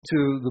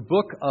to the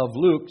book of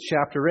Luke,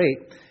 chapter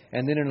 8,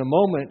 and then in a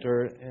moment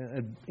or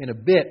in a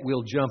bit,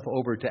 we'll jump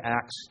over to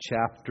Acts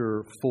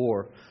chapter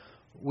 4.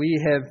 We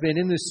have been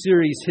in this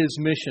series, His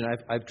Mission.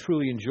 I've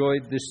truly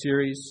enjoyed this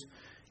series.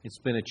 It's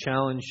been a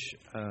challenge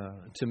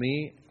to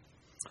me,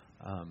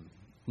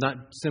 not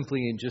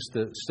simply in just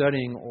the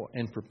studying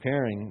and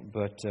preparing,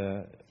 but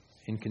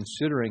in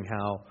considering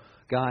how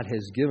God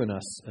has given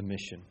us a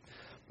mission.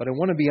 But I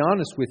want to be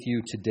honest with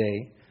you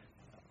today.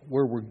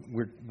 Where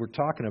we're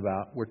talking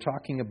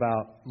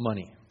about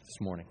money this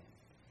morning.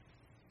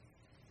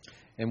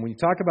 And when you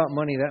talk about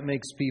money, that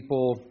makes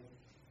people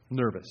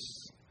nervous.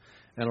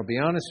 And I'll be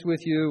honest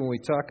with you, when we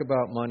talk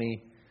about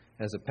money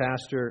as a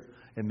pastor,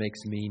 it makes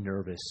me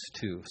nervous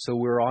too. So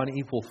we're on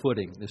equal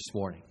footing this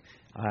morning.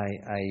 I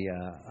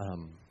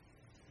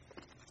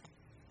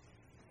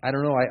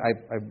don't know.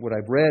 What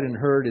I've read and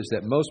heard is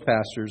that most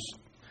pastors,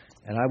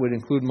 and I would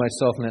include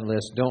myself in that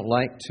list, don't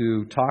like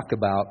to talk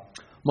about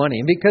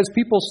money. Because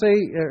people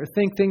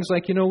think things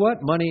like, you know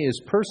what? Money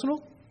is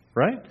personal,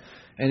 right?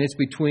 And it's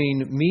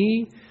between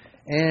me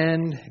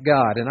and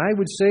God. And I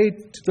would say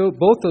to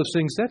both those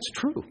things, that's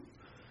true.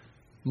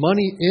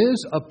 Money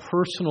is a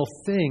personal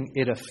thing.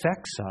 It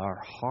affects our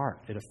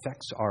heart. It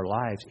affects our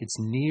lives. It's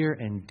near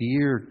and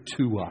dear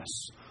to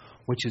us,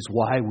 which is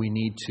why we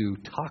need to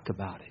talk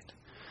about it.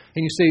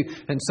 And you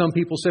say, and some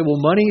people say, well,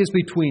 money is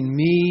between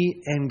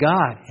me and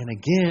God. And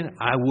again,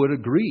 I would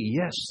agree.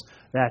 Yes,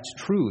 that's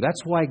true.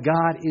 That's why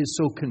God is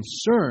so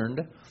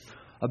concerned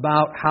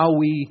about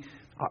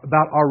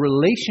about our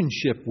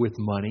relationship with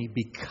money,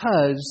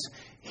 because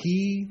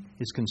He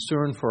is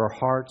concerned for our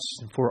hearts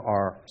and for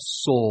our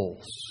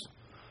souls.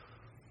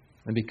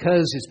 And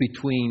because it's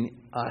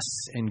between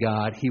us and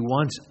God, He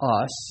wants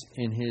us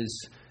in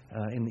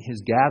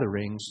His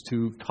gatherings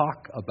to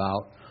talk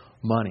about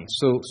money.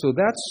 So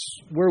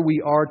that's where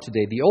we are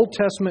today. The Old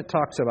Testament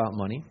talks about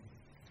money.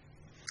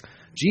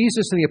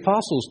 Jesus and the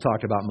apostles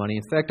talked about money.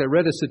 In fact, I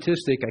read a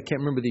statistic. I can't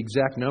remember the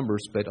exact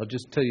numbers, but I'll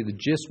just tell you the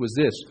gist was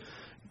this.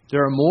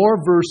 There are more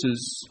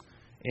verses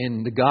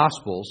in the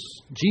Gospels.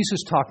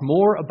 Jesus talked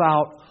more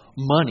about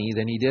money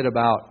than He did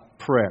about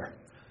prayer.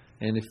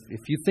 And if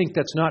you think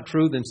that's not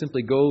true, then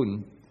simply go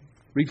and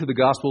read through the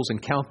Gospels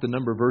and count the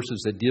number of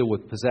verses that deal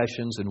with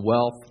possessions and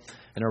wealth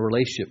and our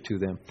relationship to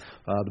them.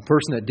 The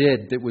person that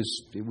did, it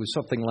was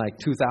something like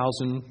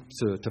 2,000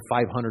 to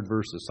 500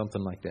 verses,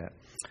 something like that,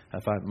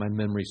 if my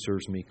memory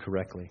serves me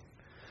correctly.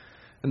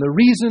 And the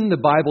reason the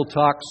Bible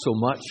talks so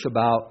much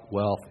about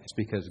wealth is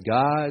because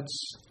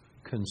God's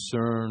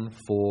concern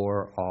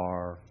for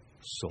our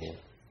soul.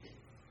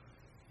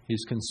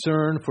 He's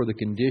concerned for the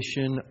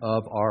condition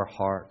of our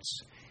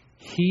hearts.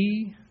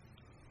 He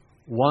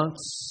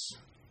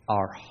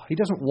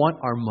doesn't want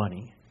our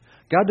money.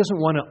 God doesn't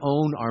want to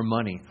own our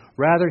money.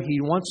 Rather,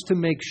 He wants to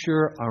make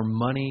sure our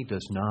money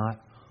does not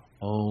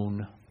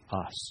own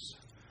us.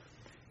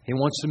 He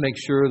wants to make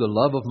sure the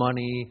love of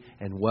money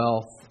and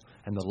wealth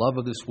and the love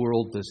of this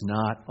world does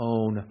not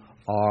own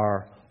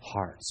our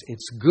hearts.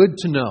 It's good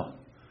to know,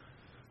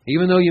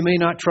 even though you may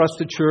not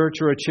trust a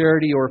church or a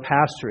charity or a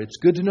pastor, it's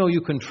good to know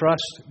you can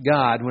trust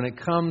God when it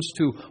comes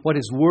to what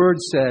His Word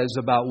says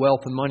about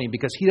wealth and money,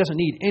 because He doesn't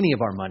need any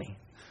of our money.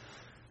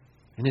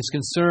 And His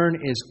concern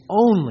is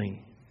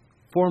only,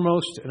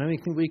 foremost, and I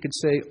think we could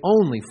say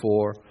only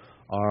for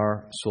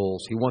our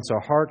souls. He wants our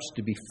hearts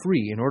to be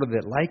free in order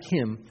that, like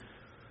Him,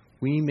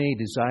 we may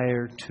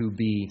desire to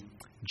be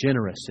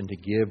generous and to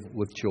give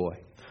with joy.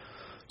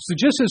 So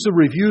just as a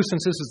review,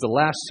 since this is the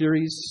last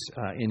series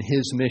in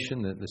His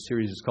Mission, the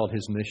series is called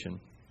His Mission,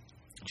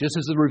 just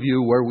as a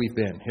review where we've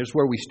been. Here's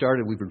where we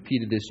started. We've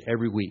repeated this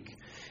every week.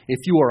 If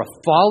you are a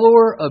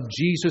follower of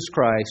Jesus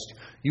Christ,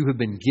 you have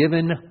been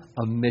given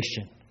a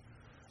mission.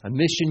 A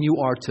mission you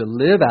are to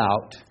live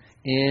out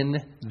in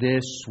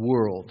this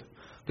world.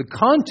 The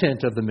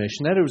content of the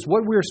mission, that is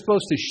what we're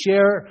supposed to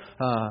share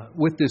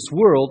with this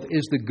world,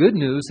 is the good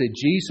news that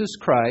Jesus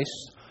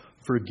Christ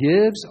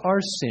forgives our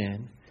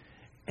sin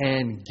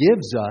and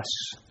gives us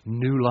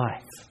new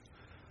life.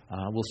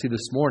 We'll see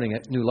this morning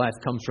that new life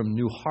comes from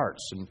new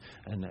hearts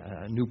and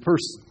a new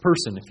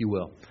person, if you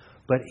will.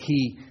 But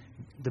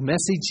the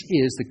message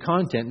is, the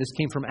content, this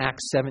came from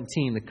Acts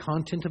 17, the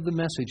content of the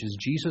message is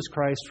Jesus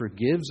Christ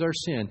forgives our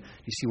sin.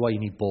 Do you see why you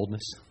need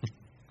boldness?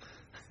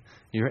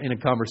 You're in a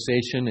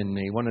conversation and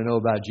they want to know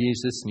about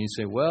Jesus, and you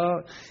say,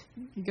 well,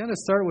 you got to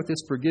start with this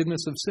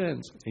forgiveness of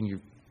sins.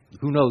 And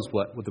who knows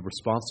what the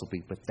response will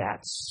be, but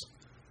that's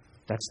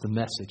the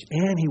message.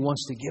 And He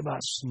wants to give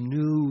us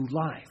new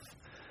life.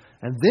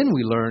 And then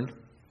we learned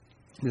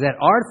that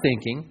our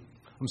thinking,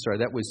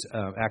 that was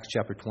Acts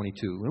chapter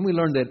 22. Then we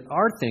learned that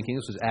our thinking,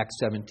 this was Acts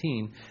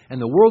 17,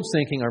 and the world's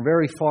thinking are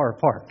very far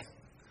apart.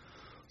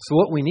 So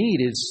what we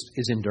need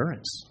is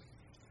endurance.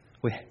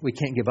 We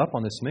can't give up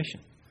on this mission.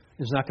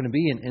 There's not going to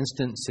be an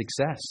instant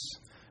success.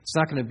 It's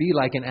not going to be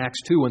like in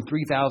Acts 2 when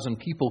 3,000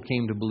 people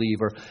came to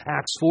believe, or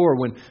Acts 4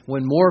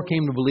 when more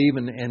came to believe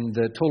and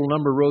the total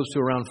number rose to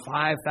around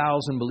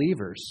 5,000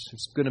 believers.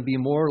 It's going to be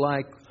more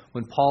like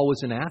when Paul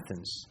was in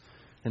Athens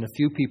and a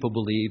few people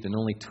believed and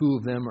only 2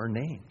 of them are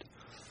named.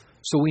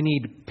 So we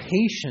need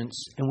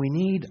patience and we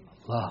need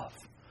love.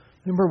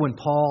 Remember when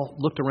Paul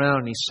looked around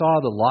and he saw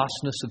the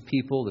lostness of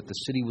people, that the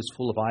city was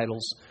full of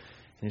idols,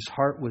 and his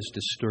heart was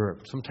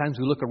disturbed. Sometimes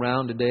we look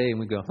around today and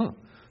we go,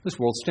 this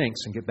world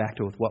stinks, and get back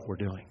to what we're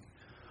doing.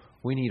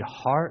 We need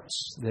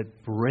hearts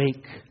that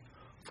break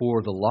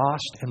for the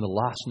lost and the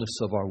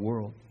lostness of our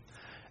world.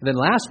 And then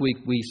last week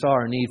we saw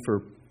our need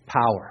for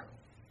power,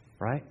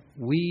 right?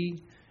 We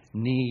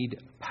need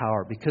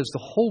power because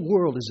the whole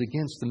world is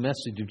against the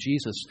message of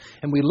Jesus.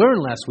 And we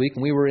learned last week,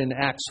 when we were in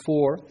Acts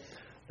 4,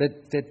 that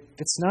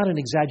it's not an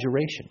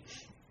exaggeration.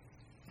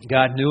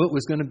 God knew it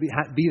was going to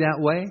be that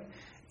way,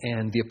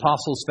 and the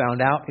apostles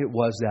found out it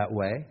was that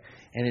way.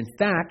 And in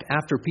fact,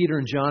 after Peter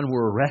and John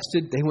were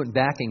arrested, they went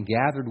back and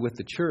gathered with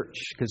the church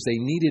because they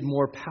needed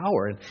more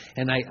power.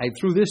 And I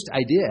threw this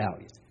idea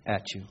out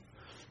at you,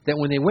 that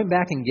when they went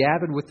back and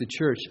gathered with the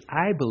church,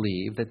 I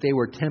believe that they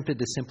were tempted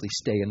to simply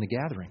stay in the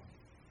gathering.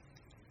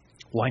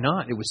 Why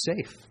not? It was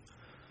safe.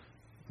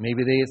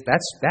 Maybe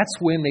that's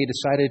when they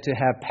decided to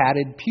have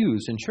padded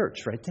pews in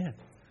church, right then.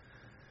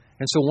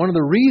 And so one of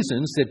the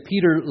reasons that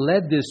Peter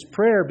led this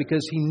prayer,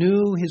 because he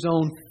knew his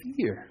own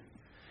fear.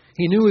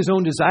 He knew his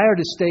own desire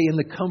to stay in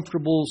the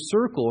comfortable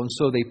circle. And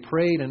so they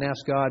prayed and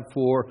asked God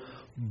for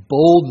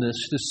boldness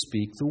to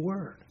speak the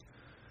word.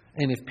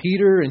 And if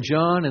Peter and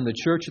John and the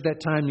church at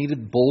that time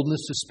needed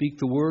boldness to speak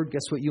the word,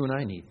 guess what you and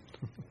I need?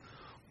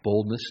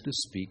 Boldness to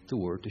speak the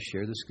word, to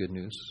share this good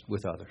news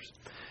with others.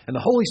 And the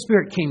Holy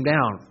Spirit came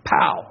down.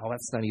 Pow! Well,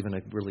 that's not even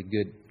a really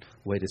good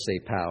way to say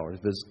pow. It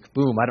was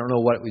boom. I don't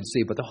know what we'd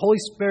say. But the Holy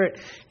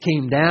Spirit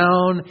came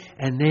down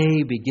and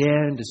they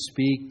began to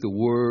speak the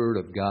word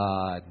of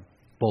God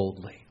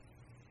boldly.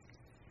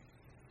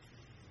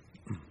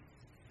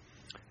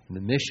 And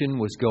the mission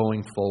was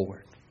going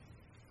forward.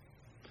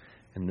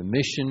 And the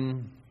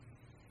mission,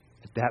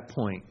 at that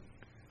point,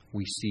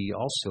 we see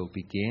also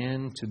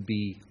began to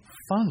be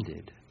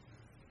funded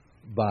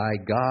by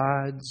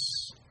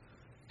God's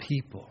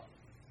people.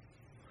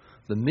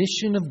 The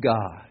mission of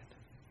God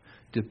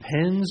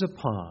depends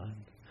upon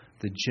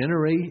the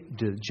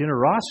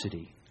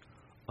generosity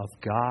of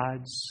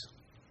God's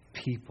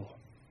people.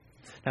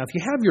 Now, if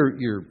you have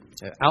your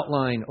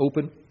outline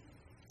open,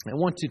 I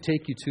want to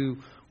take you to,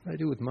 what do I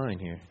do with mine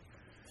here?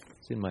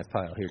 It's in my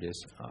pile. Here it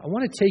is. I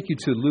want to take you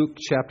to Luke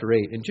chapter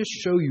 8 and just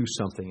show you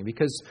something,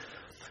 because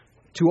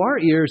to our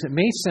ears it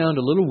may sound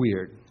a little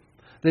weird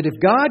that if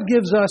God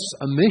gives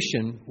us a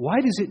mission,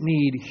 why does it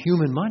need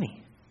human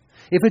money?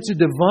 If it's a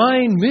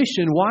divine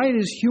mission, why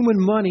is human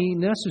money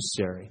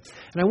necessary?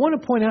 And I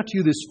want to point out to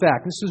you this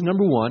fact. This is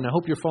number one. I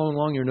hope you're following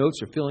along your notes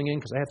or filling in,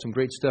 because I have some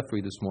great stuff for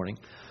you this morning.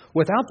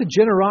 Without the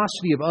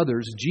generosity of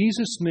others,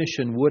 Jesus'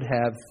 mission would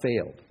have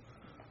failed.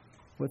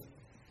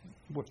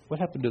 What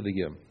happened to the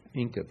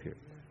ink up here?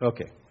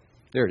 Okay,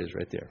 there it is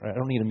right there. I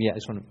don't need them yet.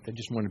 I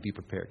just want to be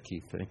prepared,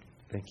 Keith.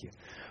 Thank you.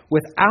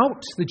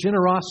 Without the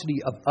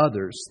generosity of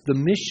others, the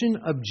mission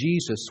of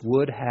Jesus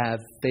would have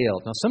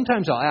failed. Now,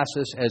 sometimes I'll ask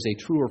this as a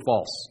true or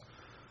false.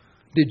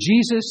 Did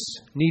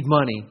Jesus need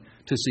money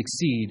to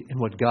succeed in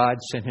what God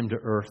sent him to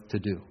earth to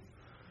do?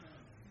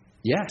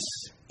 Yes,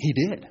 he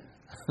did.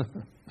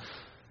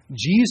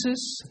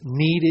 Jesus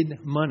needed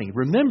money.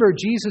 Remember,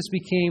 Jesus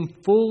became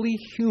fully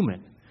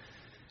human.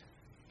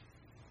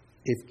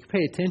 If you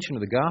pay attention to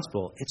the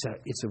gospel,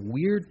 it's a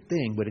weird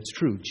thing, but it's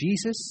true.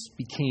 Jesus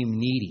became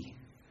needy.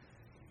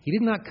 He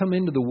did not come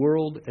into the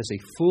world as a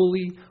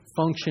fully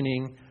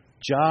functioning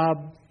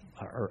job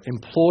or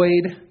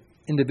employed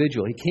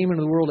individual. He came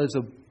into the world as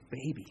a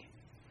baby.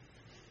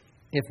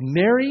 If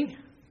Mary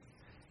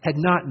had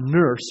not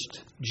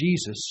nursed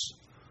Jesus,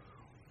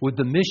 would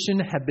the mission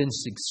have been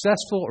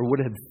successful or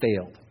would it have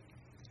failed?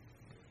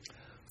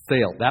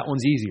 Failed. That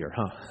one's easier,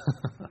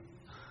 huh?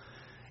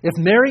 If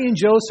Mary and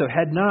Joseph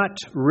had not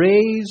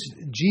raised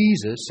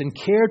Jesus and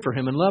cared for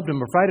him and loved him,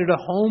 provided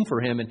a home for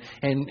him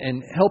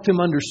and helped him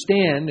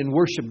understand and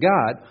worship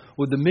God,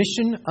 would the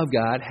mission of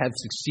God have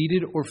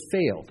succeeded or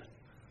failed?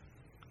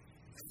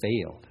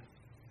 Failed.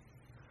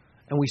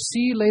 And we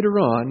see later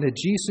on that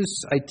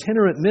Jesus'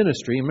 itinerant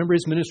ministry, remember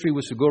his ministry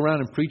was to go around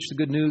and preach the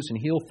good news and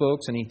heal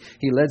folks, and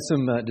he led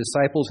some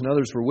disciples and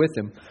others were with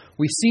him.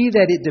 We see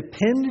that it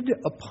depended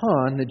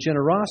upon the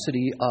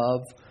generosity of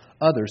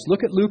others.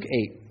 Look at Luke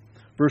 8.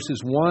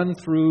 Verses 1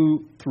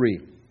 through 3.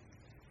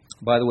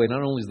 By the way,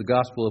 not only does the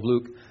Gospel of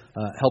Luke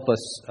help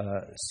us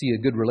see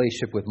a good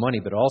relationship with money,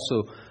 but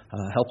also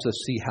helps us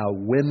see how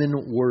women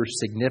were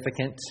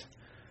significant,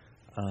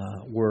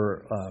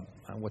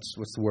 what's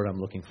the word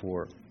I'm looking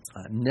for?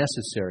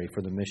 Necessary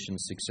for the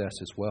mission's success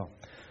as well.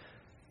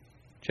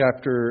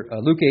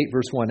 Luke 8,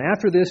 verse 1.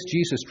 After this,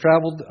 Jesus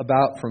traveled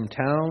about from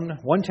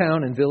one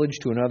town and village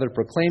to another,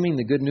 proclaiming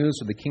the good news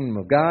of the kingdom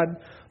of God.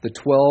 The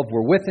 12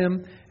 were with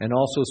him, and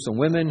also some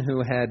women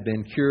who had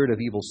been cured of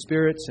evil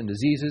spirits and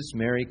diseases.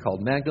 Mary,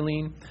 called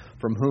Magdalene,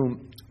 from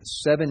whom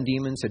 7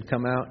 demons had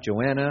come out.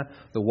 Joanna,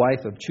 the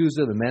wife of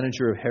Chuza, the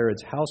manager of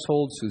Herod's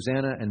household.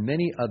 Susanna, and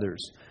many others.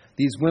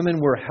 These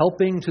women were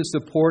helping to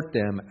support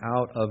them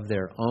out of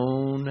their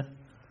own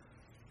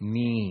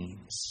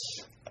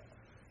means.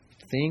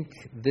 think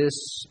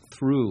this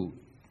through.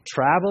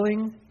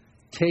 Traveling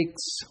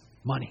takes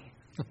money.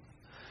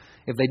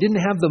 If they didn't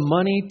have the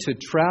money to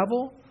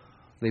travel,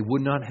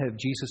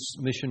 Jesus'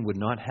 mission would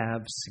not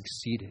have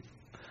succeeded.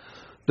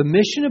 The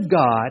mission of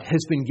God has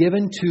been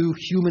given to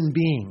human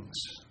beings,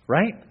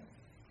 right?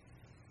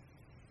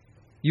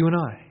 You and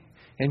I.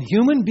 And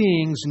human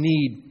beings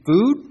need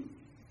food,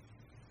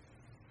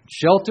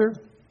 shelter,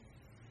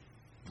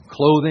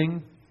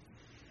 clothing,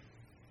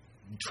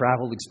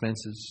 travel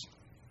expenses.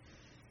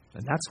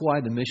 And that's why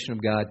the mission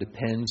of God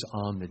depends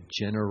on the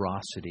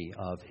generosity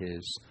of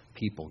His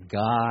people.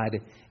 God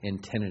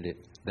intended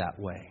it that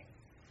way.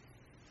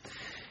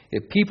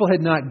 If people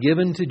had not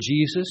given to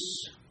Jesus,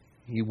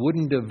 He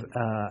wouldn't have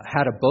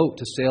had a boat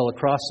to sail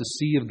across the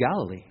Sea of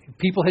Galilee. If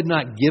people had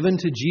not given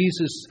to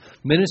Jesus'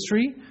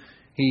 ministry,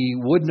 He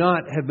would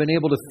not have been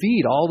able to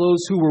feed all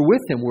those who were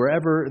with Him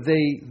wherever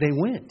they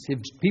went. If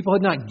people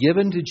had not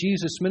given to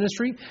Jesus'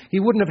 ministry, He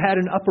wouldn't have had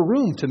an upper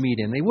room to meet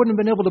in. They wouldn't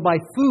have been able to buy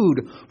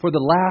food for the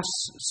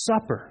Last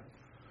Supper.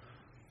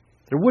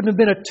 There wouldn't have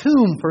been a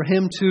tomb for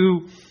Him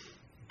to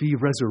be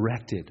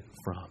resurrected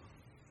from.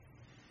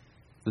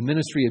 The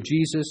ministry of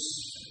Jesus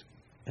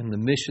and the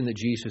mission that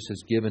Jesus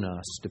has given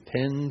us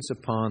depends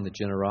upon the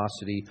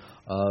generosity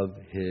of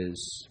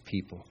His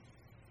people.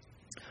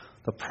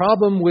 The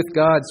problem with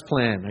God's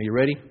plan, are you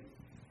ready?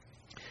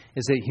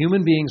 Is that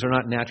human beings are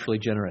not naturally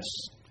generous.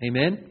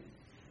 Amen?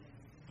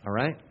 All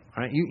right?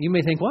 All right. You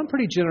may think, well, I'm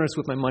pretty generous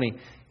with my money.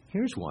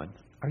 Here's one.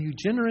 Are you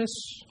generous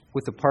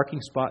with the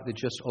parking spot that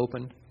just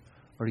opened?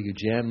 Or do you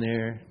jam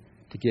there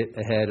to get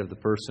ahead of the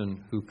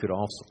person who could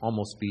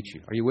almost beat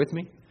you? Are you with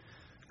me?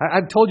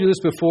 I've told you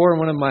this before, and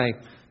one of my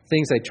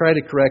things I try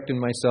to correct in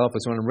myself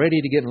is when I'm ready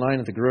to get in line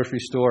at the grocery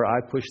store, I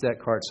push that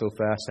cart so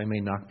fast I may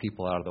knock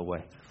people out of the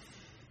way.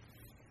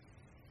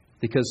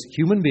 Because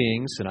human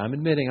beings, and I'm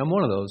admitting I'm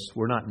one of those,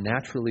 we're not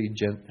naturally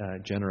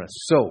generous.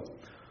 So,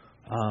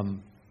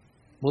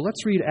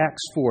 let's read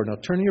Acts 4. Now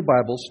turn your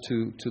Bibles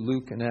to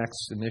Luke and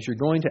Acts. And as you're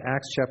going to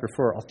Acts chapter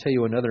 4, I'll tell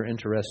you another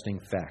interesting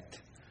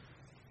fact.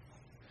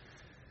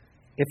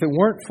 If it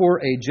weren't for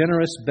a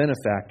generous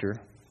benefactor,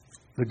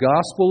 the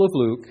Gospel of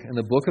Luke and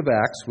the book of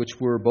Acts, which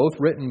were both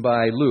written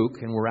by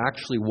Luke and were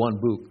actually one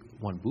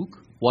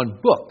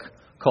book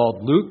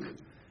called Luke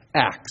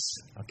Acts,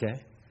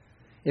 okay?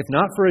 If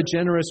not for a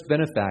generous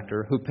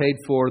benefactor who paid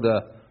for it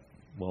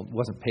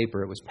wasn't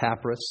paper, it was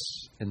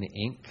papyrus and the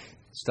ink.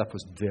 Stuff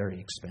was very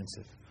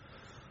expensive.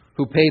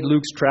 Who paid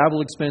Luke's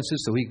travel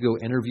expenses so he could go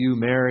interview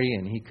Mary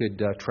and he could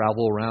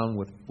travel around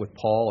with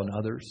Paul and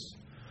others.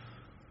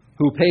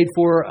 Who paid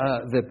for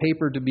the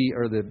paper to be,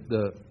 or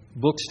the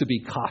books to be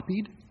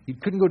copied. You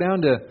couldn't go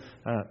down to,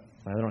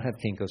 I don't have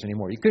Kinko's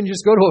anymore. You couldn't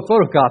just go to a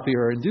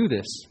photocopier and do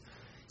this.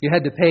 You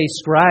had to pay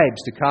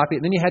scribes to copy it.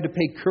 And then you had to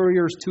pay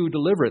couriers to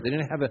deliver it. They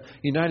didn't have a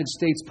United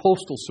States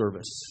Postal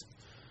Service.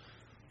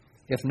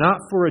 If not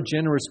for a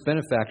generous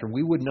benefactor,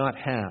 we would not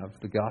have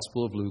the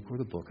Gospel of Luke or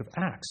the book of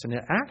Acts. And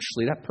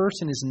actually, that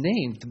person is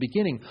named at the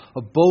beginning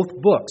of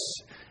both books.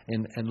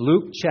 In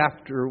Luke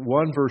chapter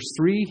 1, verse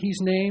 3, he's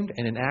named.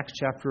 And in Acts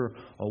chapter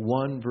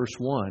 1, verse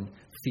 1,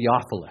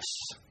 Theophilus.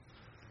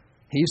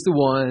 He's the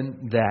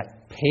one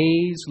that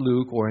pays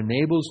Luke or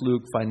enables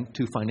Luke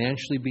to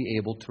financially be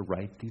able to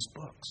write these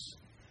books.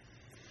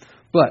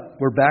 But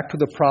we're back to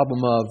the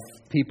problem of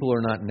people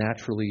are not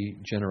naturally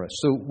generous.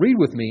 So read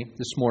with me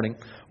this morning.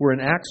 We're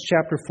in Acts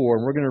chapter 4,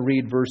 and we're going to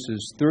read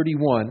verses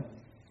 31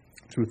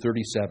 through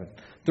 37.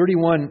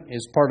 31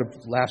 is part of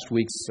last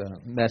week's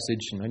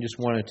message, and I just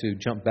wanted to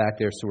jump back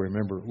there so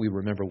we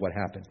remember what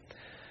happened.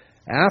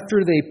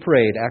 After they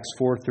prayed, Acts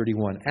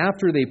 4:31,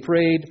 after they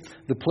prayed,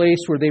 the place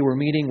where they were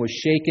meeting was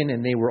shaken,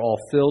 and they were all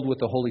filled with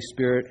the Holy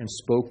Spirit and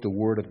spoke the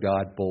word of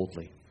God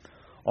boldly.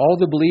 All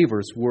the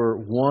believers were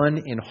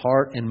one in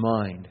heart and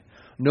mind.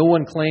 No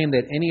one claimed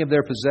that any of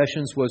their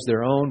possessions was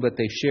their own, but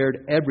they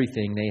shared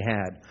everything they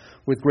had.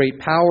 With great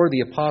power,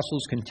 the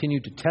apostles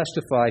continued to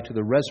testify to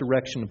the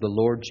resurrection of the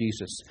Lord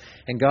Jesus.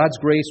 And God's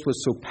grace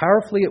was so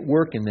powerfully at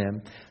work in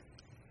them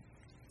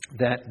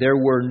that there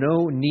were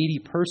no needy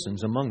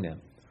persons among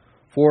them.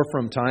 For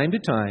from time to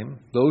time,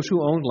 those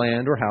who owned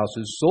land or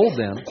houses sold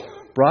them,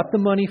 brought the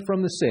money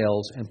from the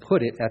sales, and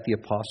put it at the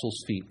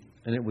apostles' feet.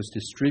 And it was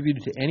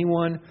distributed to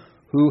anyone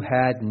who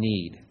had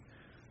need.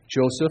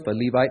 Joseph, a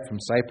Levite from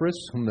Cyprus,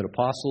 whom the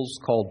apostles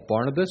called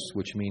Barnabas,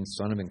 which means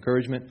son of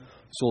encouragement,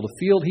 sold a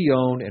field he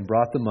owned and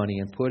brought the money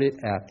and put it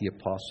at the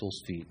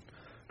apostles' feet.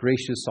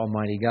 Gracious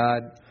Almighty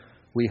God,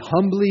 we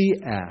humbly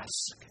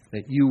ask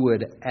that you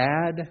would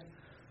add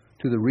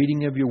to the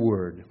reading of your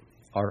word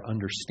our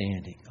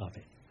understanding of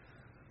it,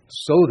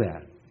 so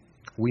that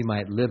we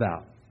might live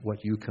out what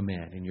you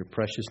command. In your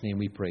precious name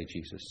we pray,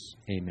 Jesus.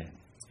 Amen.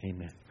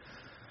 Amen.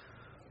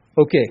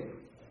 Okay.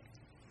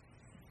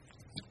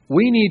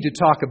 We need to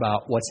talk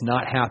about what's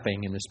not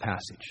happening in this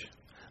passage.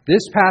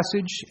 This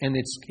passage and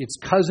its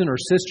cousin or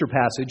sister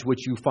passage,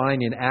 which you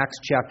find in Acts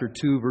chapter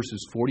 2,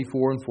 verses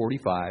 44 and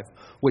 45,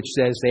 which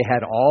says they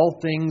had all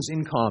things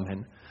in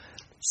common,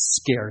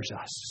 scares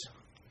us.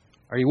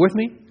 Are you with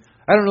me?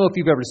 I don't know if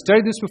you've ever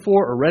studied this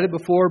before or read it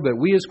before, but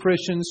we as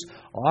Christians,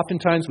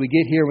 oftentimes we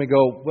get here and we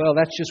go, well,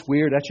 that's just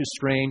weird, that's just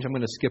strange, I'm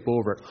going to skip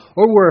over it.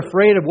 Or we're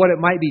afraid of what it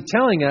might be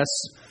telling us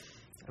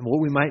and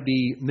what we might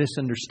be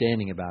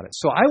misunderstanding about it.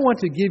 So I want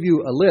to give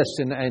you a list,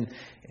 and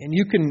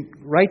you can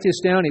write this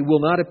down. It will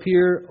not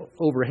appear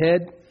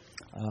overhead.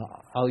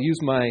 I'll use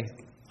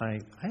I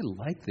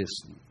like this.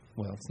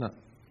 Well,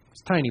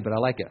 it's tiny, but I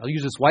like it. I'll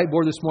use this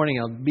whiteboard this morning.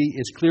 I'll be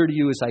as clear to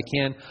you as I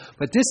can.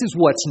 But this is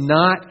what's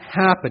not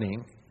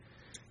happening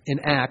in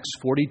Acts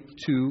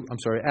 32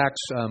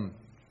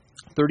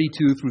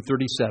 through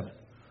 37,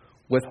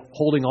 with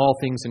holding all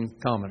things in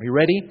common. Are you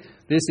ready?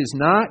 This is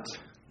not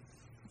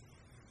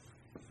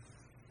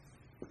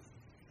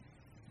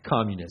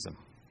communism.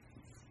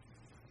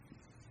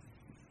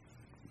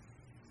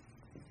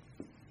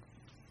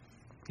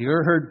 You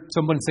ever heard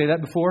someone say that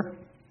before?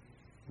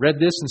 Read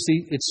this and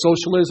see it's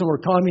socialism or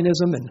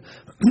communism, and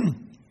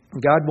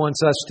God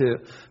wants us to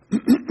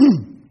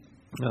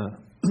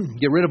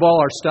get rid of all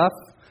our stuff.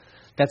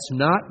 That's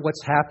not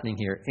what's happening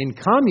here. In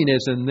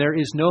communism, there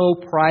is no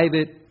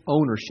private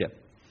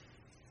ownership.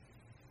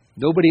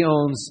 Nobody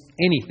owns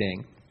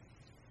anything.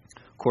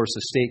 Of course,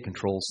 the state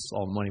controls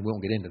all the money. We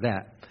won't get into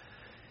that.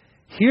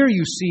 Here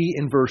you see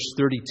in verse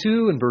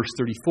 32 and verse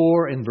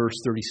 34 and verse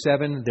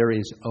 37, there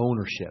is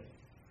ownership.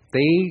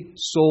 They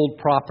sold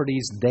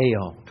properties they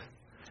owned.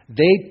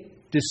 They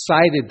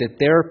decided that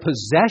their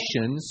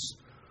possessions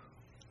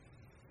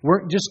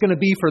weren't just going to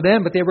be for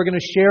them, but they were going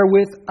to share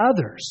with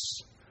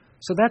others.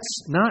 So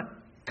that's not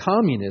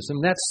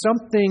communism. That's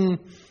something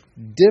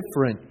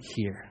different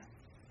here.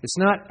 It's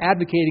not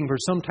advocating for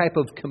some type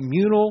of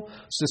communal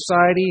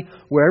society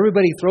where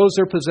everybody throws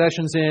their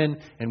possessions in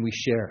and we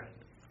share it.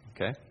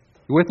 Okay?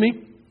 You with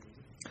me?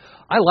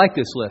 I like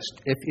this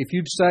list. If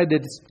you decide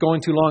that it's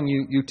going too long,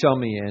 you tell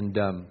me, and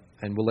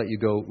we'll let you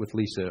go with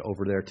Lisa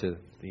over there to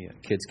the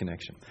Kids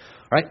Connection.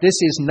 All right? This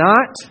is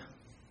not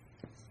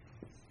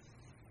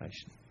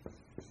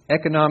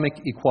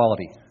economic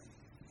equality.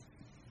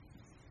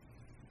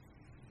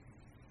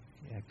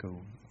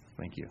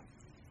 Thank you.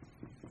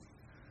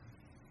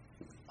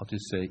 I'll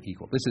just say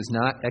equal. This is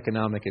not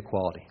economic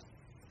equality.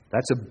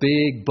 That's a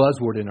big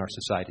buzzword in our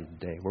society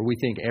today, where we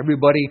think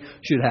everybody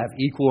should have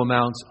equal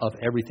amounts of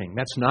everything.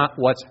 That's not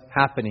what's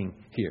happening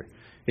here.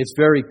 It's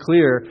very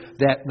clear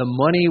that the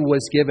money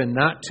was given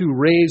not to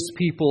raise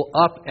people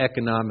up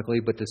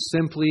economically, but to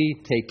simply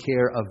take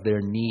care of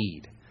their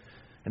need.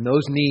 And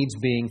those needs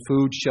being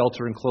food,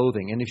 shelter, and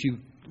clothing. And if you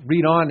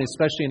read on,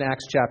 especially in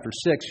Acts chapter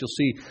 6, you'll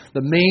see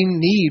the main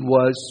need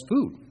was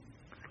food.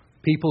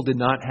 People did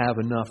not have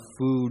enough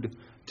food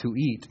to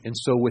eat. And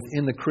so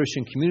within the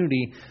Christian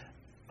community,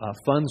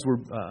 funds were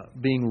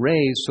being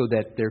raised so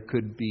that there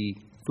could be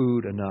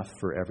food enough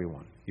for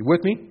everyone. You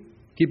with me?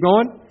 Keep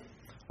going?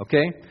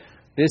 Okay.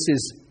 This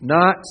is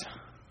not...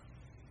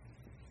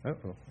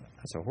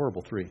 that's a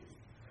horrible 3.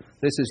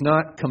 This is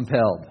not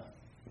compelled.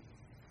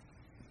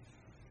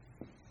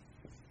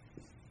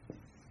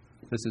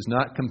 This is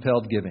not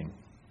compelled giving.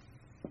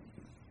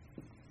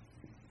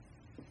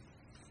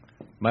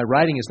 My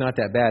writing is not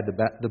that bad.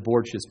 The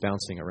board's just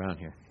bouncing around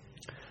here.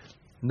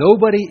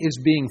 Nobody is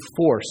being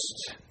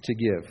forced to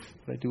give.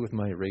 What do I do with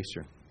my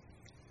eraser?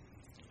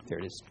 There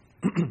it is.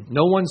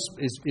 No one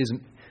is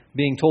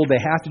being told they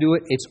have to do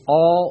it. It's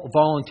all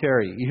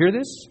voluntary. You hear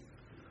this?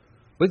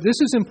 But this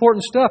is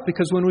important stuff,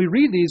 because when we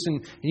read these,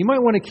 and you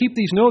might want to keep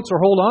these notes or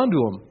hold on to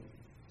them,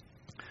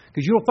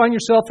 because you'll find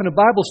yourself in a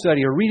Bible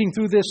study or reading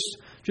through this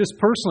just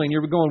personally, and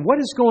you're going, what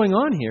is going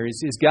on here?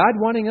 Is God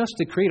wanting us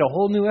to create a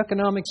whole new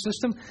economic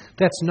system?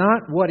 That's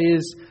not what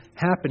is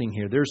happening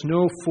here. There's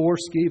no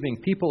forced giving.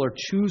 People are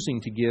choosing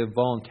to give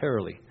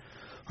voluntarily.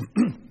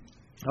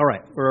 All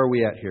right, where are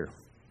we at here?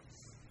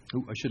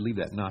 Ooh, I should leave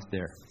that knot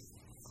there.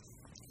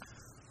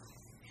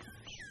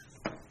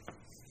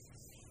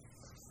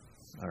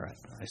 All right,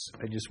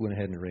 I just went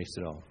ahead and erased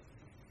it all.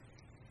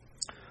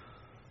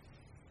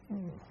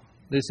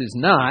 This is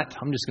not,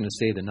 I'm just going to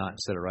say the not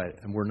instead of write it,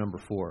 and we're number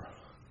 4.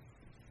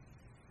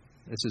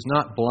 This is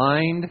not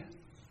blind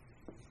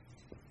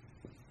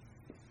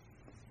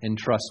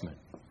entrustment.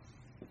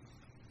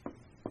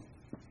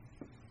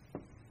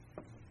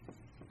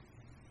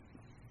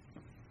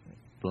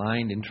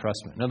 Blind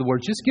entrustment. In other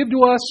words, just give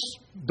to us.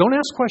 Don't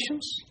ask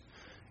questions.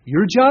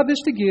 Your job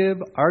is to give.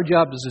 Our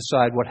job is to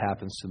decide what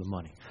happens to the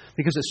money.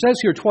 Because it says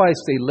here twice,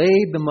 they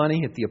laid the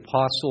money at the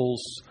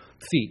apostles'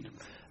 feet.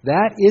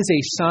 That is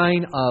a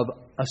sign of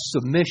a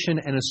submission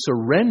and a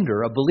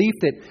surrender, a belief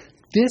that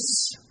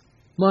this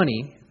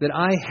money that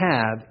I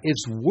have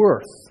is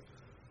worth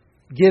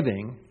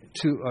giving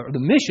to, or the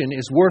mission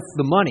is worth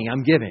the money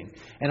I'm giving.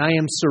 And I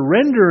am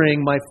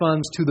surrendering my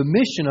funds to the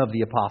mission of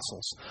the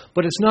apostles.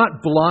 But it's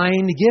not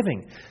blind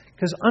giving.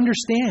 Because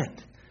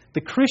understand,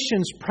 the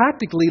Christians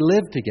practically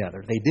lived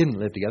together. They didn't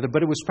live together,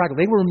 but it was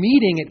practical. They were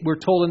meeting, we're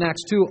told in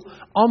Acts 2,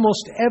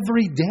 almost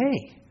every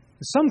day.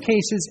 In some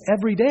cases,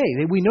 every day.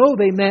 We know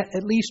they met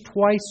at least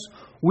twice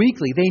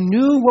weekly. They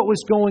knew what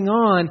was going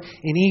on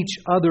in each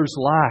other's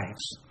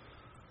lives.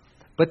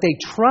 But they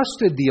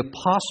trusted the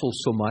apostles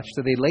so much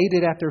that they laid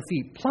it at their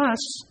feet. Plus,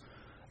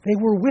 they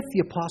were with the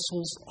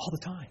apostles all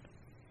the time.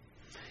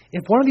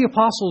 If one of the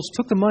apostles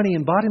took the money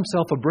and bought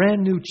himself a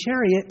brand new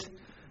chariot,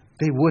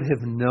 they would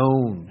have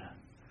known.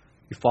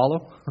 You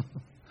follow?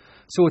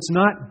 So it's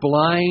not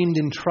blind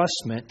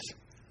entrustment.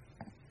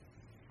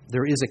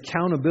 There is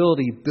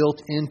accountability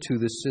built into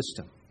the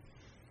system.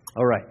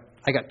 All right.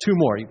 I got two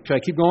more. Should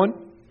I keep going?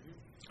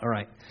 All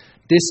right.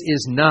 This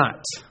is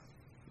not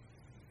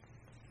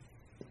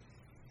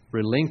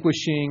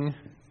relinquishing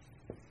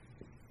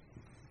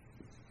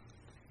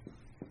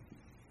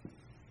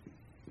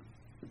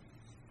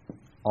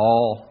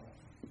all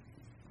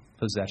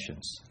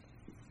possessions.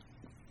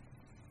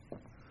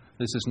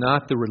 This is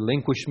not the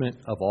relinquishment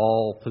of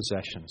all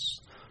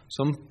possessions.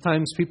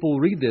 Sometimes people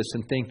read this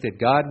and think that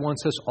God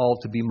wants us all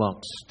to be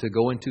monks, to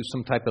go into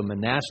some type of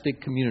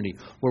monastic community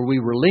where we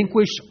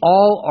relinquish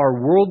all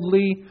our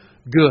worldly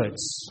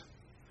goods.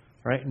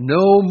 Right?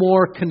 No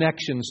more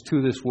connections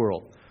to this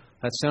world.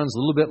 That sounds a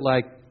little bit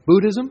like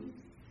Buddhism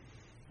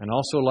and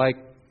also like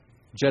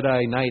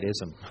Jedi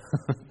Knightism,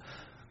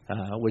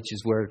 which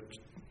is where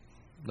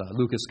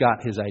Lucas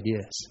got his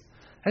ideas.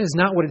 That is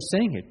not what it's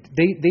saying here.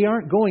 They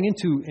aren't going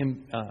into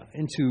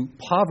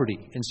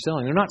poverty and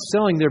selling. They're not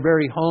selling their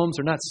very homes.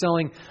 They're not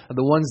selling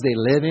the ones they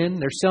live in.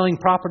 They're selling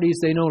properties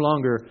they no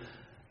longer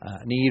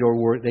need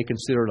or they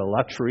consider it a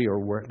luxury or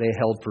were they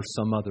held for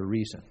some other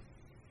reason.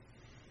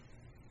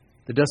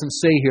 It doesn't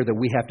say here that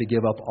we have to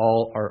give up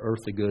all our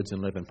earthly goods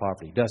and live in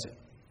poverty, does it?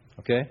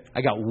 Okay? I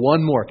got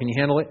one more. Can you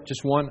handle it?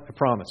 Just one? I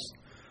promise.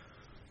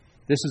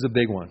 This is a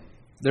big one.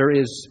 There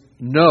is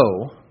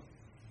no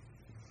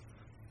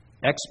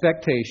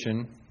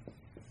expectation,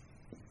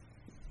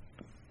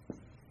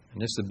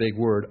 and this is a big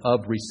word,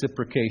 of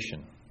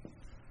reciprocation.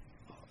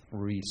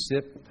 All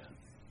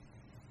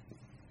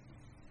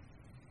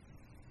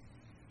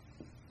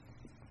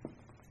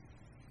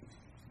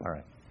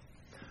right.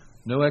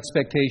 No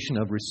expectation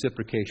of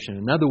reciprocation.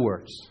 In other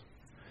words,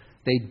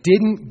 they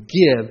didn't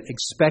give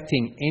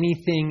expecting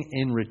anything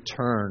in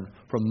return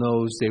from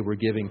those they were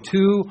giving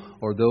to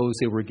or those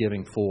they were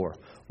giving for.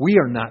 We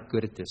are not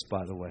good at this,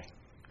 by the way.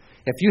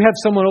 If you have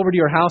someone over to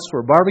your house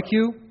for a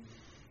barbecue,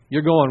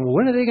 you're going, well,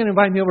 when are they going to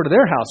invite me over to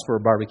their house for a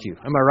barbecue?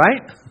 Am I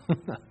right?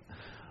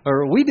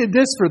 Or we did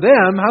this for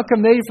them. How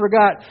come they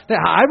forgot?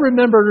 I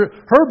remember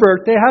her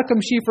birthday. How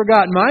come she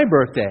forgot my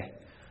birthday?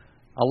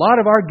 A lot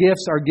of our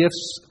gifts are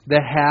gifts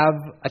that have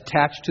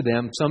attached to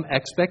them some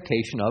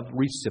expectation of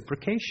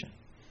reciprocation.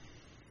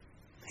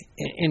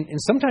 And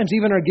sometimes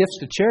even our gifts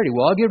to charity.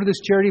 Well, I'll give to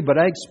this charity, but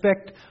I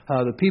expect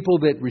the people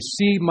that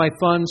receive my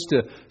funds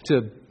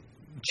to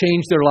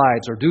change their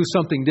lives or do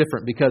something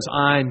different because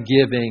I'm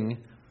giving.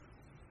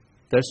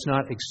 That's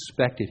not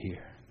expected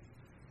here.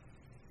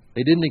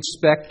 They didn't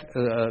expect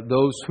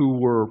those who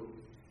were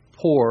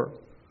poor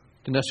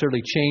to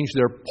necessarily change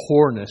their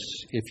poorness,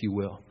 if you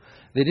will.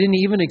 They didn't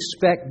even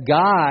expect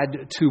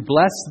God to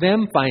bless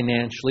them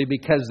financially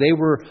because they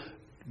were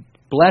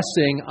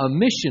blessing a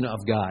mission of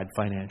God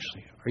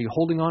financially. Are you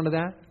holding on to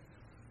that?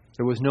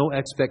 There was no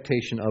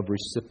expectation of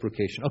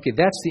reciprocation. Okay,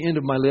 that's the end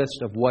of my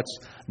list of what's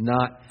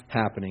not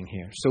happening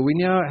here. So we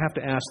now have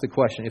to ask the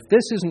question, if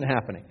this isn't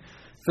happening,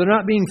 if they're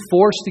not being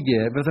forced to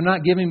give, if they're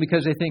not giving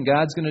because they think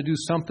God's going to do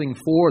something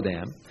for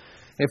them,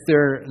 if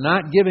they're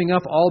not giving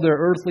up all their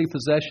earthly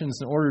possessions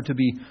in order to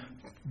be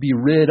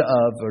rid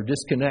of or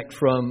disconnect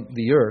from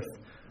the earth,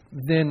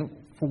 then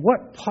for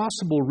what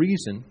possible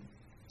reason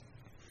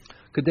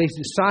could they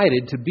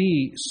decided to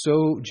be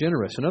so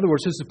generous? In other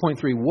words, this is point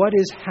 3. What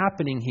is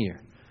happening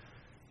here?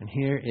 And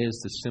here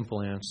is the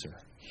simple answer.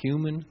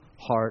 Human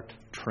heart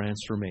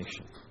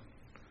transformation.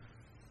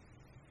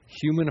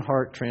 Human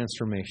heart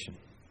transformation.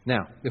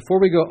 Now, before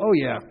we go, oh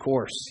yeah, of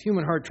course,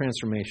 human heart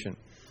transformation.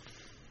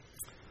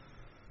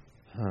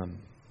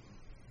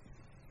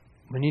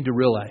 We need to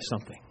realize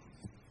something.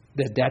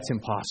 That's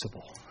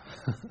impossible.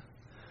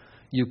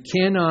 You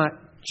cannot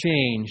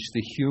change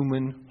the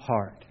human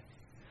heart.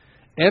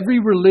 Every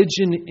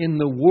religion in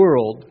the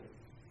world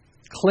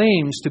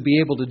claims to be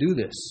able to do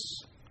this.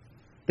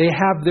 They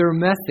have their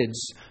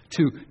methods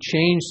to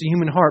change the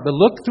human heart. But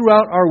look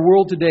throughout our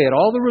world today at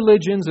all the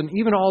religions and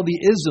even all the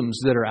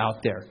isms that are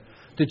out there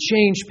to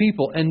change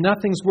people, and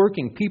nothing's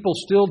working. People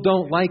still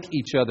don't like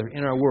each other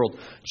in our world.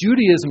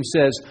 Judaism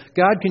says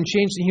God can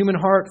change the human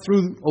heart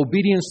through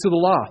obedience to the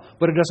law,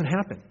 but it doesn't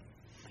happen.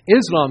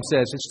 Islam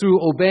says it's through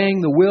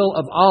obeying the will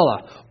of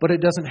Allah, but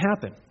it doesn't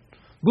happen.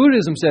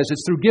 Buddhism says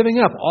it's through giving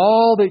up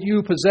all that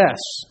you possess,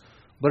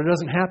 but it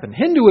doesn't happen.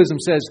 Hinduism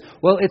says,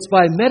 well, it's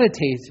by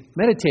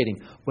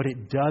meditating, but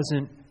it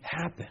doesn't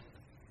happen.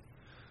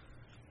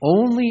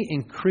 Only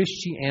in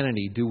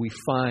Christianity do we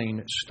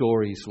find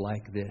stories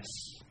like this,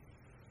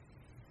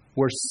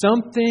 where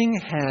something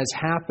has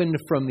happened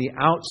from the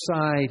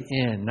outside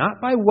in, not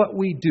by what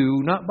we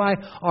do, not by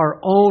our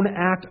own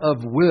act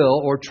of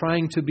will or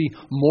trying to be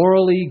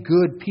morally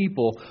good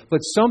people, but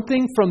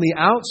something from the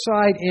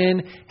outside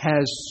in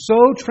has so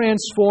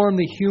transformed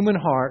the human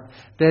heart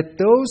that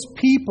those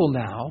people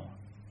now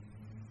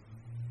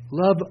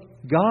love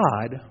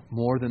God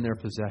more than their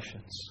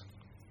possessions.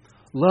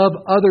 Love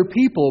other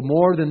people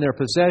more than their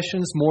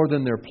possessions, more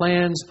than their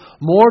plans,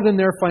 more than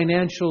their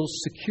financial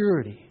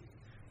security.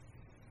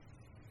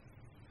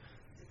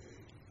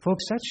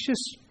 Folks, that's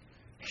just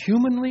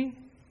humanly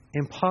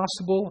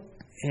impossible,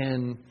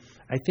 and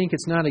I think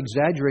it's not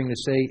exaggerating to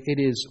say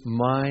it is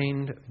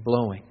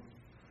mind-blowing.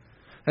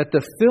 That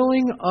the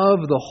filling of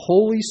the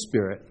Holy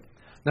Spirit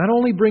not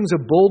only brings a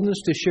boldness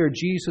to share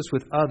Jesus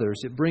with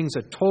others, it brings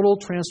a total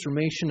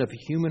transformation of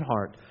a human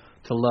heart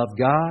to love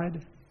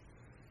God,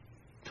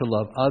 to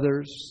love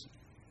others,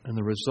 and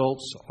the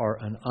results are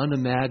an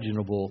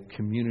unimaginable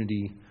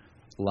community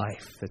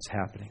life that's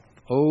happening.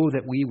 Oh,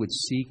 that we would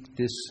seek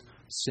this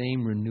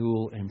same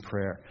renewal in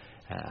prayer.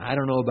 I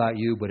don't know about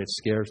you, but it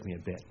scares me a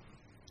bit.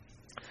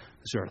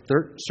 There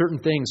are certain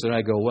things that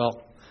I go,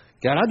 well,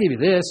 God, I'll give you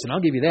this and I'll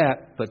give you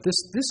that, but this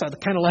I'd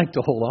kind of like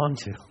to hold on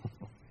to.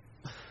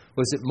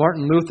 Was it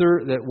Martin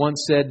Luther that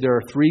once said there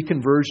are 3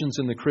 conversions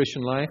in the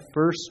Christian life?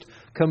 First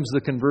comes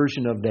the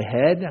conversion of the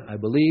head, I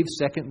believe.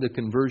 Second, the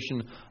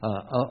conversion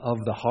of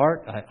the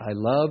heart, I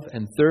love.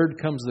 And third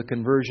comes the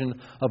conversion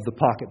of the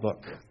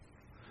pocketbook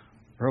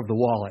or of the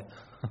wallet.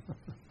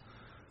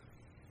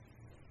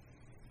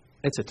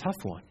 It's a tough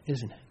one,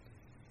 isn't it?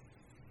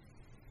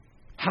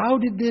 How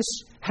did this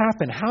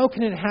happen? How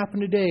can it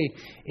happen today?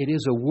 It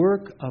is a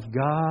work of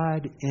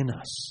God in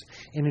us.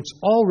 And it's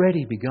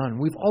already begun.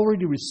 We've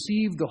already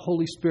received the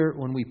Holy Spirit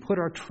when we put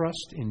our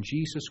trust in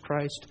Jesus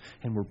Christ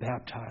and we're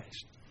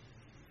baptized.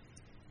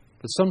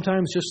 But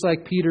sometimes, just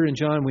like Peter and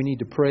John, we need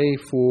to pray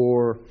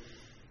for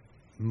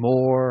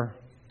more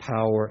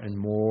power and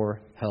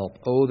more help.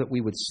 Oh, that we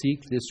would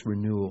seek this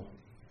renewal.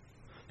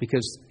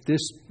 Because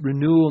this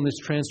renewal and this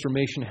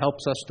transformation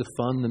helps us to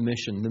fund the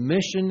mission. The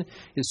mission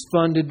is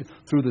funded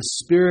through the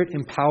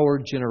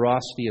Spirit-empowered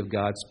generosity of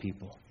God's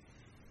people.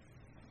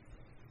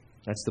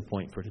 That's the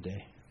point for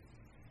today.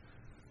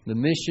 The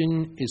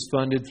mission is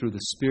funded through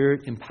the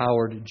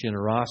Spirit-empowered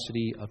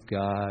generosity of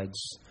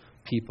God's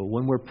people.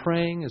 When we're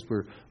praying, as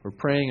we're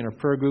praying in our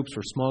prayer groups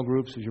or small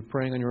groups, as you're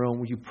praying on your own,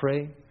 would you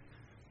pray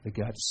that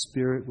God's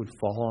Spirit would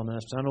fall on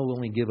us, not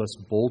only give us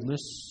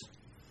boldness,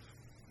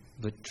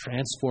 but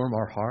transform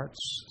our hearts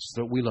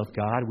so that we love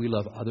God, we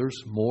love others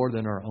more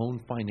than our own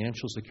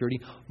financial security,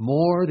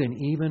 more than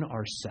even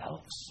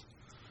ourselves.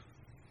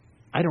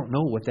 I don't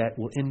know what that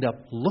will end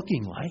up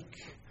looking like,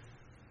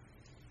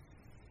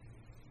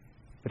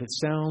 but it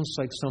sounds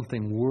like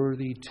something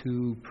worthy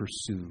to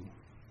pursue.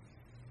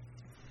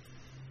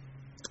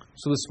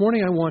 So this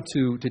morning I want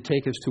to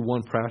take us to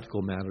one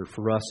practical matter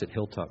for us at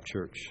Hilltop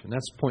Church, and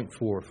that's point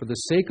 4. For the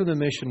sake of the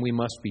mission, we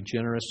must be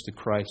generous to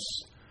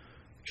Christ's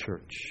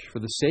church. For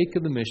the sake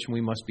of the mission, we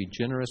must be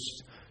generous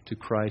to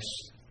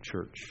Christ's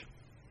church.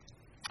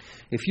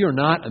 If you're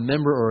not a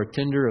member or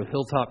attender of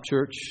Hilltop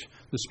Church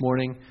this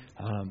morning,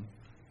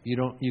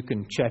 you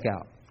can check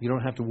out. You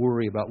don't have to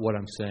worry about what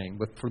I'm saying.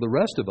 But for the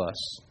rest of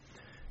us,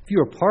 if you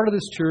are part of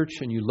this church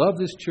and you love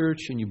this church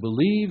and you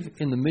believe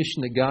in the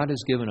mission that God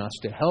has given us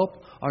to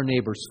help our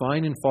neighbors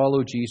find and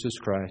follow Jesus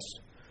Christ,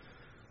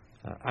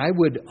 I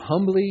would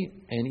humbly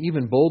and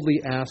even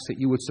boldly ask that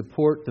you would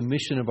support the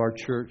mission of our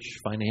church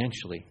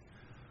financially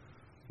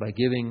by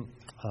giving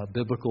a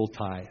biblical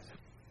tithe,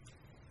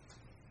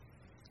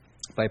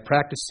 by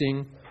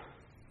practicing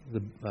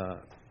the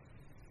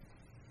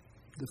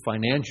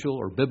financial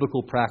or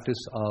biblical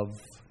practice of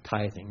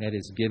tithing. That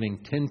is, giving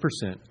 10%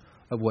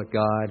 of what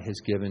God has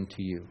given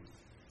to you.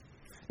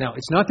 Now,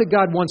 it's not that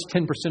God wants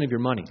 10% of your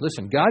money.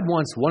 Listen, God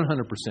wants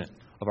 100%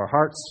 of our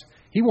hearts.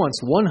 He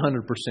wants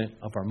 100%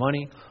 of our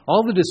money.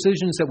 All the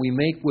decisions that we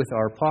make with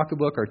our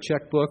pocketbook, our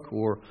checkbook,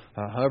 or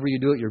however you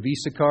do it, your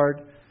Visa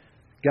card,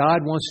 God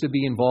wants to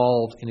be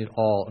involved in it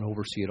all and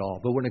oversee it all.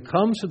 But when it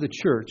comes to the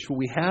church, what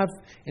we have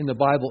in the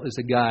Bible is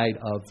a guide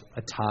of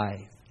a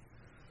tithe,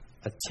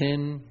 a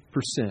 10%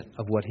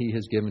 of what He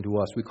has given to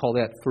us. We call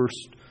that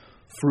first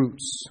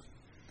fruits.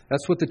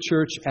 That's what the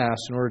church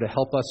asks in order to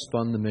help us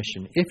fund the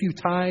mission. If you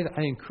tithe,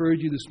 I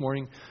encourage you this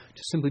morning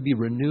to simply be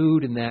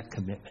renewed in that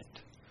commitment.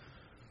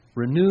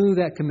 Renew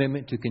that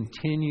commitment to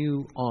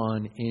continue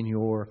on in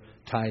your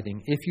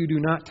tithing. If you do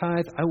not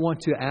tithe, I want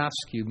to ask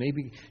you,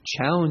 maybe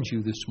challenge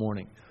you this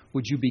morning.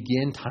 Would you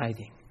begin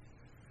tithing?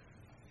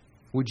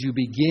 Would you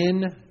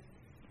begin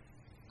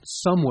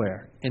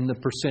somewhere in the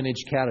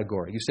percentage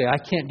category? You say, I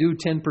can't do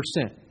 10%.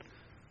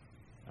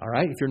 All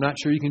right, if you're not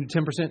sure you can do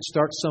 10%,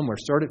 start somewhere.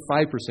 Start at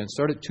 5%,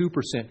 start at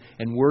 2%,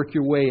 and work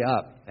your way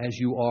up as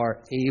you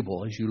are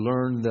able, as you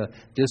learn the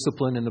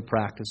discipline and the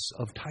practice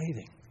of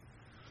tithing.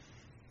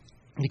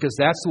 Because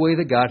that's the way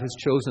that God has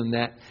chosen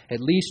that at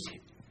least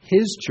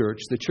His church,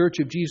 the Church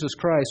of Jesus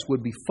Christ,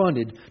 would be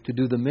funded to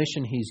do the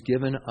mission He's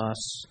given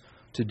us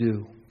to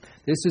do.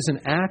 This is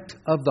an act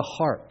of the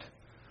heart,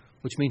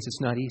 which means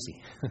it's not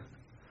easy.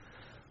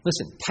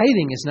 Listen,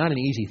 tithing is not an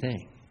easy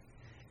thing.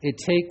 It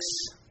takes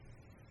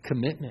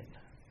commitment.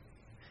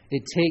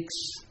 It takes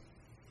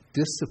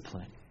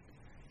discipline.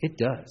 It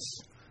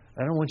does.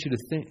 I don't want you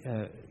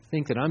to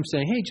think that I'm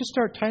saying, hey, just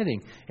start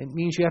tithing. It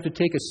means you have to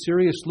take a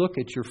serious look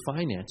at your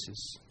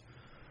finances.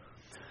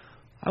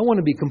 I want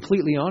to be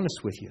completely honest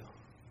with you.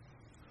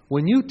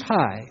 When you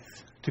tithe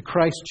to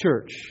Christ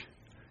Church,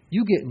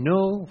 you get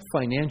no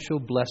financial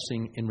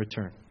blessing in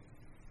return.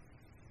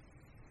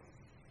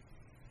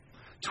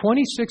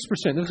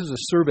 26%, this is a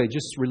survey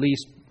just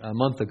released a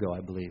month ago, I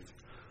believe.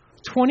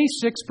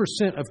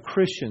 26% of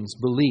Christians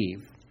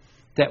believe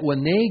that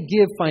when they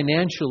give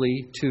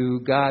financially to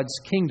God's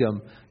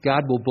kingdom,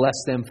 God will bless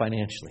them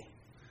financially.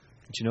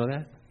 Did you know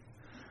that?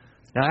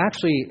 Now,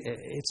 actually,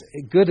 it's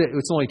good that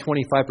it's only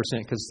 25%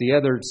 because the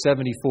other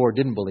 74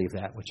 didn't believe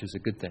that, which is a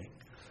good thing.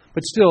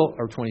 But still,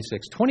 or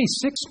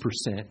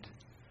 26%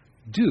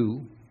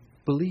 do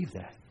believe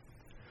that.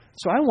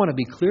 So I want to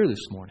be clear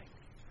this morning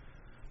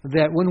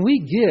that when we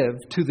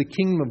give to the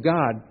kingdom of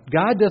God,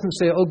 God doesn't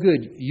say, oh,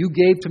 good, you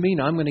gave to me,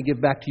 now I'm going to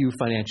give back to you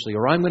financially,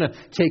 or I'm going to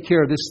take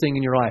care of this thing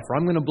in your life, or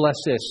I'm going to bless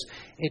this.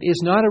 It is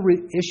not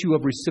an issue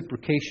of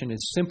reciprocation.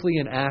 It's simply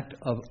an act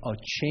of a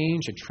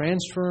change, a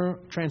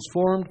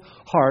transformed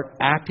heart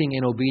acting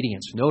in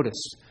obedience.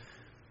 Notice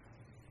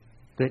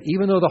that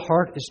even though the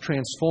heart is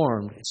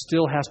transformed, it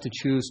still has to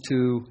choose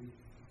to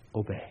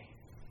obey.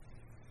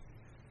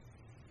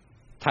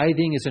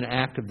 Tithing is an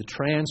act of the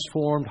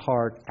transformed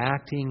heart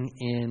acting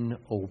in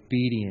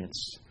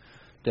obedience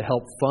to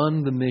help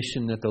fund the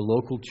mission that the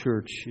local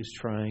church is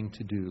trying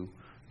to do,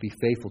 be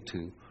faithful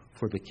to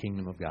for the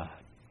kingdom of God.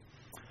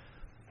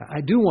 I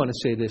do want to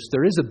say this.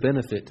 There is a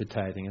benefit to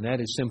tithing, and that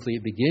is simply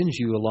it begins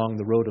you along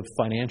the road of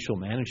financial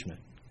management.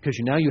 Because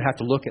now you have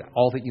to look at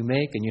all that you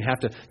make, and you have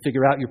to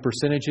figure out your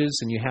percentages,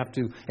 and you have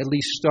to at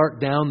least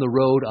start down the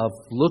road of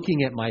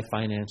looking at my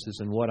finances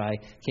and what I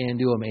can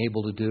do, I'm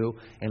able to do,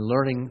 and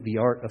learning the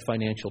art of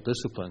financial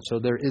discipline. So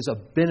there is a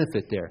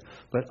benefit there.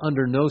 But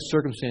under no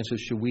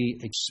circumstances should we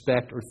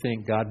expect or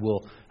think God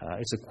will,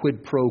 it's a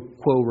quid pro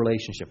quo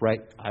relationship, right?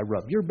 I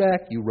rub your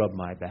back, you rub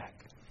my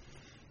back.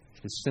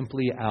 It's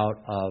simply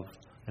out of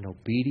an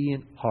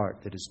obedient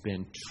heart that has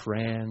been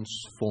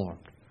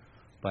transformed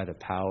by the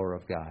power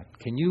of God.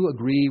 Can you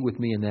agree with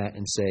me in that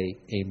and say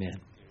amen?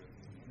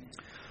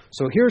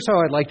 So here's how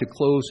I'd like to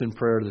close in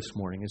prayer this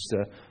morning. As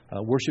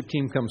the worship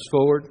team comes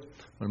forward,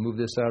 I'm going to move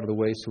this out of the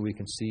way so we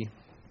can see.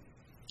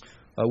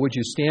 Would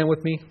you stand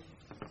with me?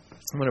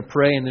 I'm going to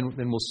pray and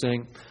then we'll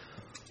sing.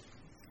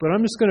 But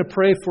I'm just going to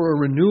pray for a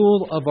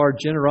renewal of our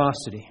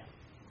generosity.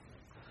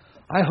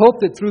 I hope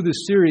that through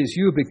this series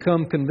you have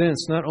become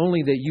convinced not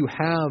only that you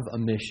have a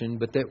mission,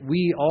 but that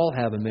we all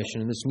have a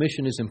mission. And this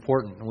mission is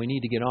important, and we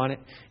need to get on it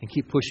and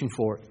keep pushing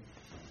for it.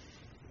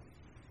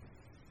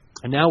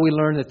 And now we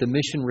learn that the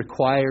mission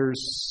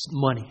requires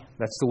money.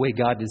 That's the way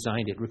God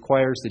designed it. It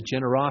requires the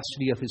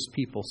generosity of His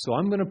people. So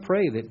I'm going to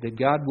pray that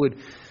God would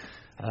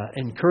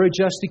encourage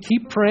us to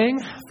keep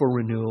praying for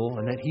renewal,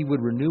 and that He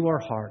would renew our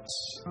hearts.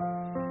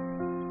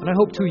 And I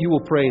hope, too, you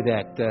will pray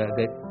that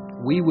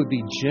we would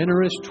be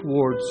generous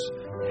towards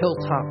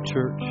Hilltop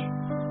Church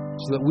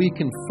so that we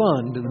can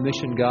fund the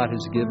mission God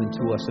has given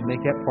to us and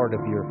make that part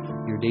of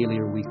your daily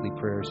or weekly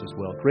prayers as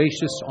well.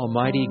 Gracious,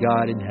 almighty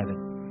God in heaven,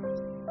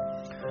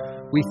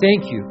 we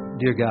thank you,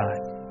 dear God,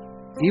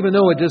 even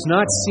though it does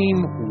not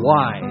seem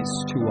wise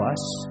to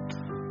us,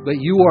 but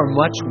you are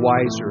much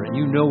wiser and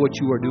you know what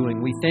you are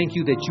doing. We thank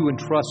you that you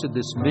entrusted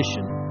this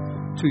mission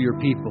to your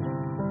people.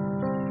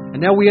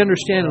 And now we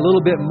understand a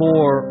little bit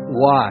more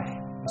why.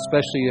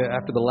 Especially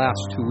after the last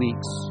 2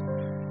 weeks.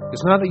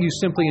 It's not that you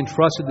simply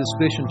entrusted this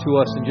mission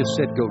to us and just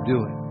said, go do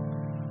it.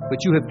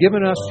 But you have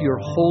given us your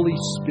Holy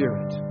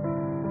Spirit,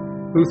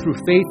 who through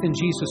faith in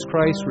Jesus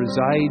Christ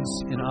resides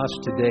in us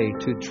today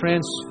to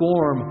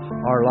transform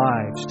our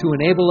lives, to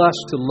enable us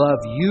to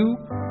love you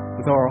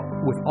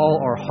with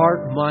all our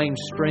heart, mind,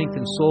 strength,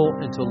 and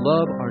soul, and to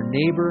love our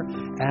neighbor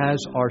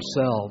as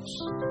ourselves.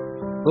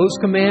 Those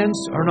commands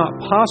are not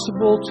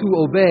possible to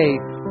obey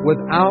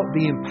without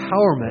the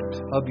empowerment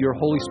of your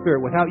Holy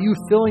Spirit, without you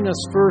filling us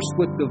first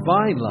with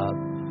divine love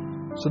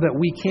so that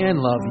we can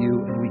love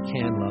you and we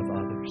can love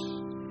others.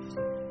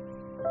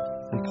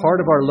 And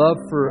part of our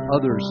love for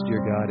others,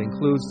 dear God,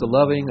 includes the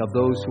loving of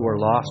those who are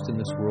lost in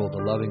this world,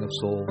 the loving of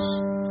souls,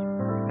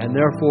 and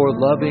therefore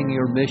loving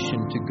your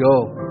mission to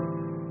go,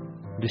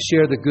 to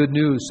share the good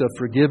news of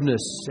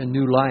forgiveness and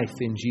new life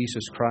in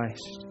Jesus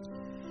Christ.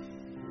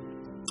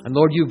 And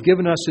Lord, you've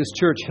given us this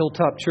church,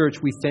 Hilltop Church.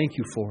 We thank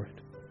you for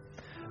it.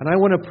 And I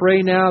want to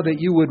pray now that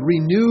you would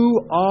renew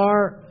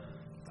our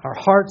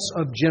hearts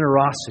of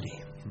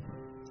generosity,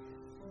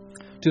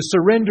 to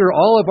surrender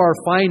all of our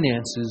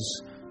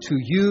finances to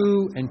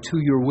you and to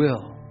your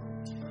will.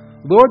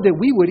 Lord, that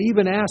we would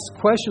even ask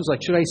questions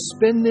like, should I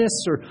spend this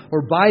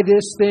or buy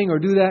this thing or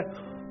do that?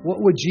 What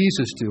would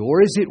Jesus do?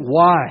 Or is it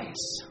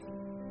wise?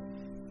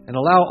 And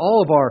allow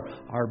all of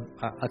our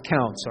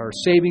accounts, our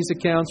savings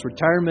accounts,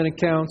 retirement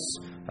accounts,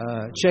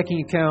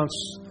 checking accounts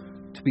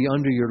to be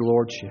under your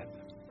lordship.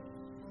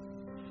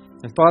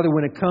 And Father,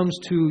 when it comes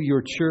to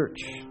your church,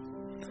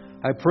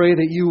 I pray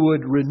that you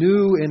would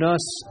renew in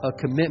us a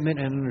commitment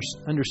and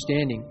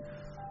understanding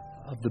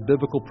of the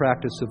biblical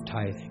practice of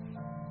tithing.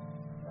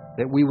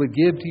 That we would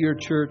give to your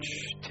church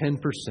 10%.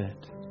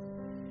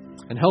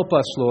 And help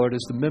us, Lord,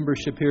 as the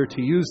membership here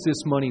to use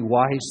this money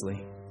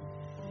wisely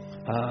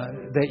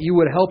that you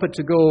would help it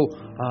to go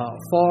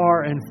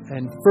far and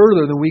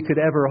further than we could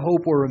ever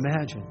hope or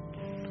imagine,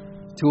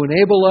 to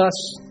enable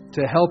us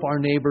to help our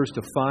neighbors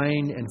to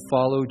find and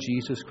follow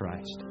Jesus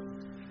Christ.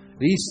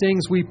 These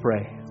things we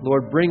pray.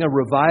 Lord, bring a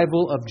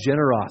revival of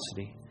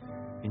generosity.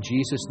 In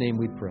Jesus' name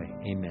we pray.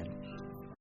 Amen.